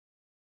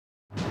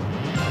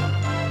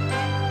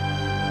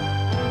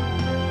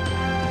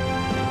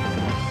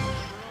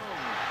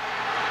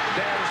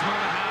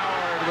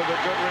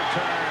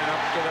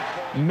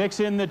Mix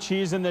in the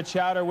cheese and the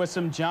chowder with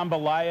some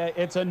jambalaya.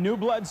 It's a New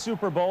Blood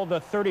Super Bowl,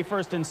 the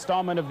 31st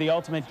installment of the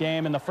ultimate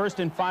game, and the first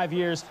in 5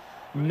 years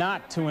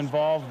not to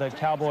involve the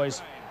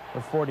Cowboys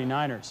or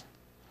 49ers.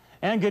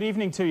 And good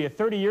evening to you.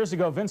 30 years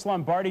ago, Vince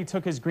Lombardi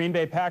took his Green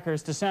Bay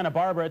Packers to Santa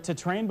Barbara to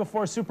train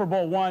before Super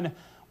Bowl I,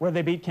 where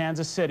they beat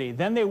Kansas City.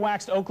 Then they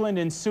waxed Oakland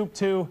in Soup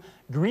 2.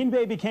 Green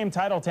Bay became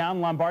title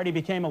town, Lombardi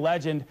became a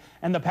legend,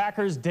 and the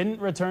Packers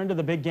didn't return to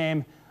the big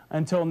game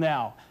until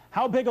now.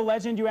 How big a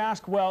legend, you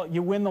ask? Well,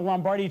 you win the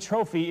Lombardi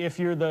Trophy if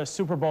you're the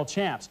Super Bowl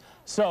champs.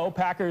 So,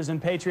 Packers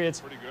and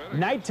Patriots,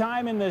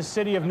 nighttime in the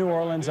city of New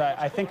Orleans.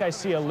 I think I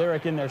see a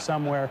lyric in there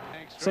somewhere.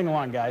 Sing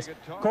along, guys.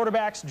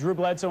 Quarterbacks, Drew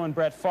Bledsoe and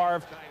Brett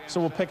Favre. So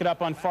we'll pick it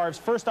up on Favre's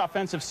first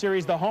offensive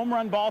series, the home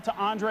run ball to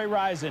Andre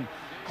Rison.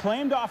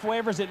 Claimed off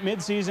waivers at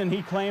midseason,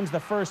 he claims the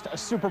first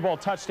Super Bowl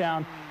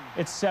touchdown.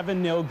 It's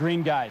 7-0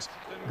 Green Guys.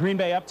 Green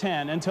Bay up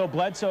 10 until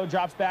Bledsoe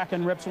drops back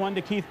and rips one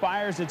to Keith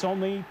Byers. It's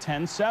only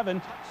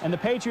 10-7. And the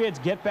Patriots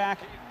get back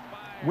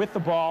with the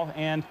ball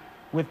and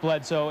with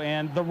Bledsoe.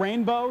 And the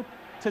rainbow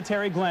to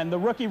Terry Glenn. The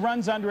rookie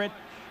runs under it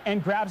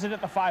and grabs it at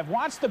the 5.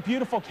 Watch the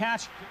beautiful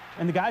catch.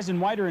 And the guys in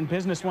white are in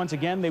business once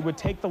again. They would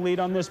take the lead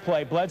on this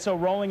play. Bledsoe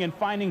rolling and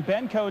finding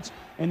Ben Coates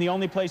in the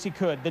only place he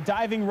could. The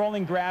diving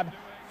rolling grab.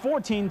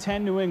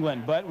 14-10 New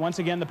England. But once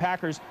again, the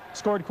Packers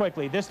scored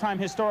quickly. This time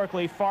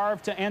historically, Favre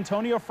to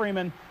Antonio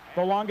Freeman.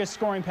 The longest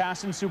scoring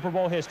pass in Super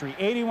Bowl history.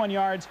 81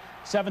 yards,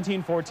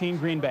 17-14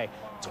 Green Bay.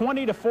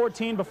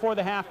 20-14 before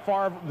the half.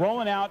 Favre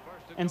rolling out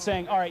and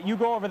saying, all right, you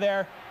go over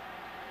there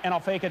and I'll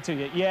fake it to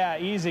you. Yeah,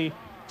 easy.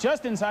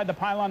 Just inside the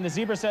pylon. The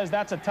Zebra says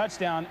that's a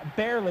touchdown.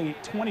 Barely.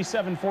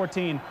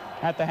 27-14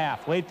 at the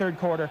half. Late third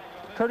quarter.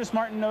 Curtis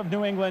Martin of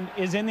New England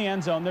is in the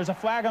end zone. There's a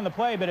flag on the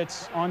play, but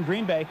it's on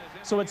Green Bay.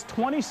 So it's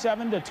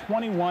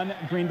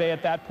 27-21 Green Bay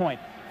at that point.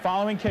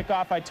 Following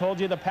kickoff, I told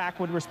you the Pack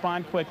would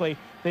respond quickly.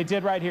 They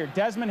did right here.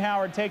 Desmond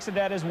Howard takes it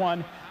at his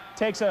 1,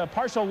 takes a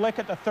partial lick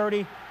at the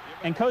 30,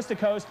 and coast to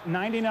coast,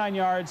 99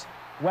 yards,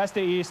 west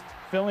to east,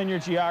 fill in your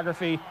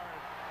geography,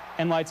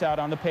 and lights out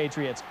on the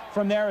Patriots.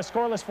 From there, a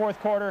scoreless fourth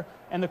quarter,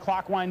 and the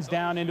clock winds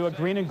down into a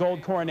green and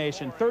gold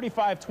coronation.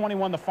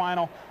 35-21 the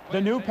final.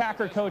 The new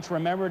Packer coach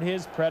remembered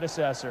his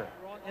predecessor.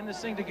 In this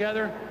thing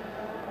together,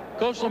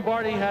 Coach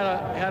Lombardi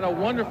had a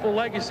wonderful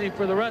legacy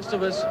for the rest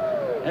of us.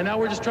 And now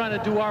we're just trying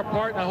to do our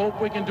part, and I hope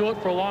we can do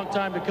it for a long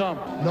time to come.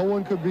 No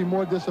one could be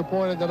more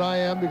disappointed than I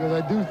am, because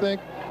I do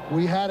think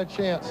we had a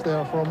chance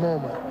there for a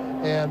moment.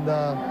 And,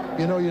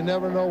 you know, you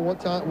never know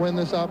when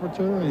this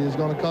opportunity is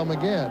going to come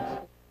again.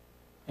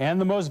 And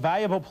the most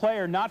valuable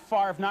player, not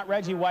Favre, not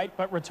Reggie White,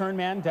 but return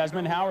man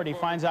Desmond Howard. He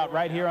finds out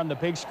right here on the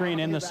big screen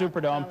in the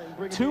Superdome.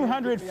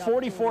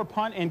 244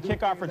 punt and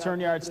kickoff return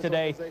yards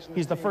today.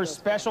 He's the first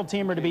special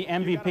teamer to be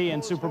MVP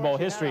in Super Bowl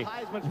history.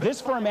 This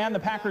for a man the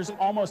Packers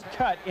almost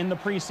cut in the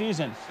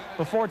preseason.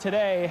 Before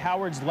today,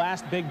 Howard's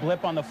last big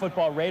blip on the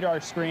football radar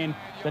screen,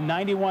 the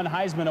 91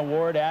 Heisman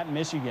Award at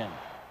Michigan.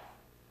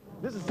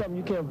 This is something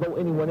you can't vote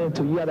anyone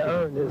into. You got to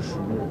earn this,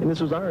 and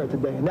this was earned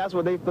today. And that's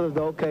what they feel as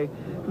though, okay,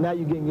 now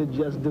you're getting your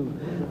just due.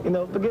 You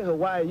know, forget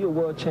Hawaii, you're a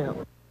world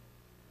champ.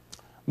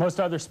 Most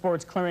other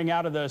sports clearing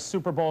out of the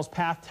Super Bowl's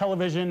path.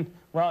 Television,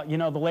 well, you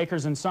know, the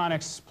Lakers and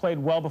Sonics played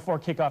well before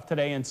kickoff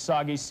today in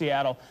soggy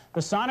Seattle.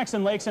 The Sonics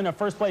and Lakes in a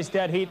first-place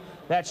dead heat.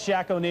 That's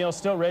Shaq O'Neal,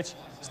 still rich,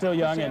 still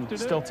young, and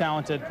still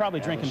talented, probably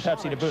drinking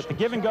Pepsi to boot. The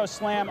give-and-go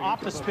slam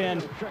off the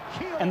spin,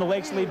 and the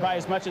Lakes lead by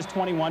as much as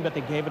 21, but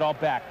they gave it all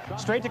back.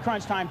 Straight to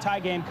crunch time,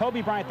 tie game.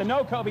 Kobe Bryant, the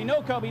no Kobe,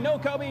 no Kobe, no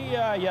Kobe.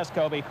 Yes,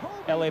 Kobe.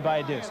 LA by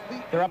a deuce.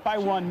 They're up by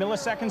 1,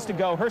 milliseconds to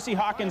go. Hersey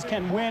Hawkins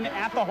can win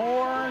at the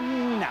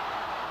horn now.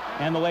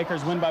 And the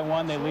Lakers win by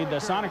 1. They lead the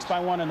Sonics by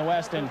 1 in the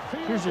West. And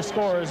here's your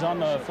scores on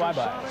the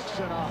flyby.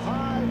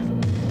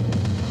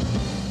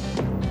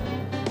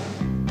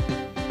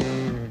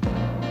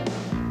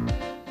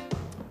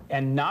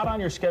 And not on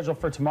your schedule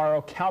for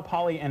tomorrow, Cal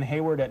Poly and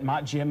Hayward at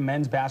Mott Gym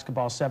men's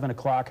basketball, 7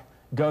 o'clock.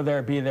 Go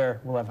there, be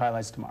there. We'll have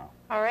highlights tomorrow.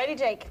 All righty,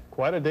 Jake.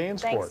 Quite a day in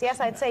sports. Thanks. Yes,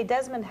 I'd say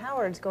Desmond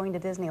Howard's going to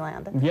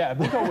Disneyland. Yeah,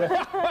 we'll go with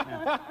it.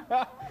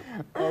 Yeah.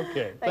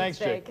 Okay. Thanks,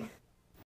 Jake.